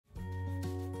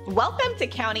Welcome to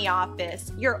County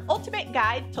Office, your ultimate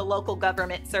guide to local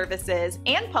government services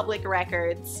and public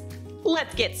records.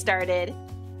 Let's get started.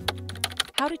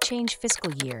 How to change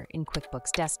fiscal year in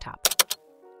QuickBooks Desktop.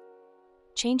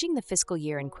 Changing the fiscal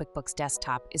year in QuickBooks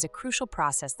Desktop is a crucial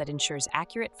process that ensures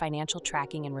accurate financial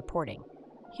tracking and reporting.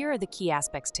 Here are the key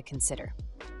aspects to consider.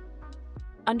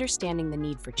 Understanding the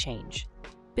need for change.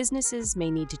 Businesses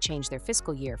may need to change their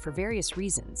fiscal year for various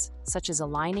reasons, such as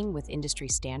aligning with industry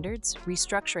standards,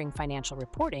 restructuring financial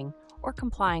reporting, or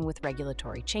complying with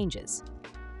regulatory changes.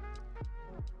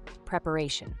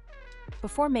 Preparation.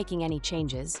 Before making any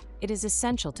changes, it is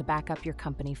essential to back up your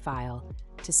company file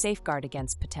to safeguard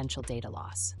against potential data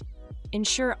loss.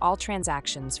 Ensure all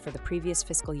transactions for the previous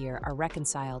fiscal year are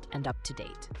reconciled and up to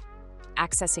date.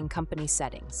 Accessing company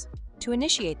settings. To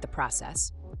initiate the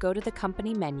process, go to the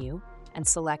Company menu and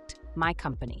select My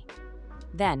Company.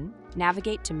 Then,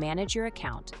 navigate to Manage Your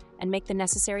Account and make the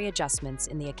necessary adjustments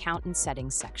in the Account and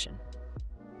Settings section.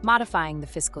 Modifying the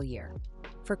fiscal year.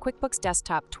 For QuickBooks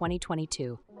Desktop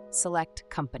 2022, select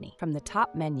Company from the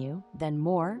top menu, then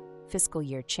More, Fiscal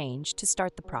Year Change to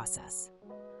start the process.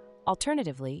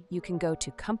 Alternatively, you can go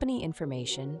to Company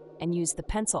Information and use the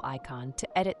pencil icon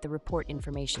to edit the Report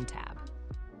Information tab.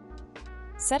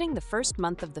 Setting the first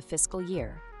month of the fiscal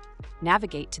year,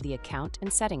 navigate to the Account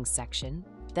and Settings section,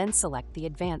 then select the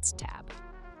Advanced tab.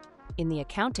 In the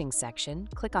Accounting section,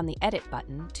 click on the Edit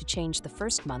button to change the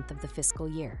first month of the fiscal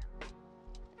year.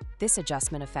 This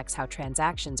adjustment affects how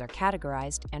transactions are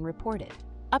categorized and reported.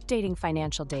 Updating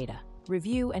financial data.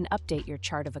 Review and update your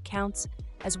chart of accounts,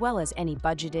 as well as any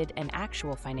budgeted and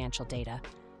actual financial data,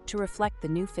 to reflect the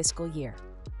new fiscal year.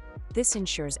 This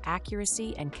ensures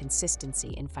accuracy and consistency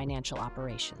in financial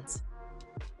operations.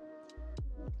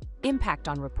 Impact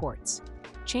on reports.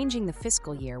 Changing the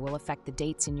fiscal year will affect the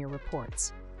dates in your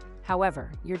reports.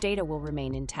 However, your data will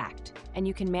remain intact, and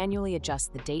you can manually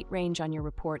adjust the date range on your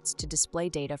reports to display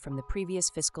data from the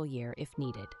previous fiscal year if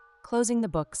needed. Closing the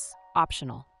books,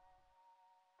 optional.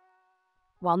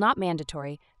 While not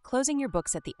mandatory, closing your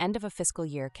books at the end of a fiscal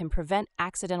year can prevent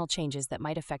accidental changes that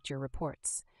might affect your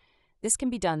reports. This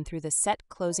can be done through the Set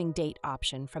Closing Date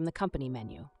option from the Company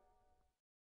menu.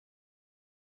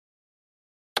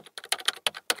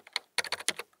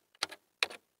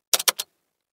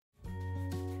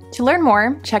 To learn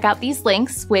more, check out these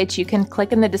links, which you can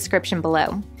click in the description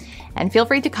below. And feel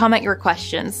free to comment your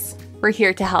questions. We're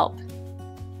here to help.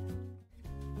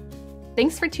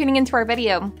 Thanks for tuning into our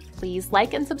video. Please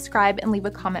like and subscribe and leave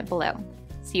a comment below.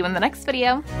 See you in the next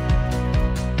video.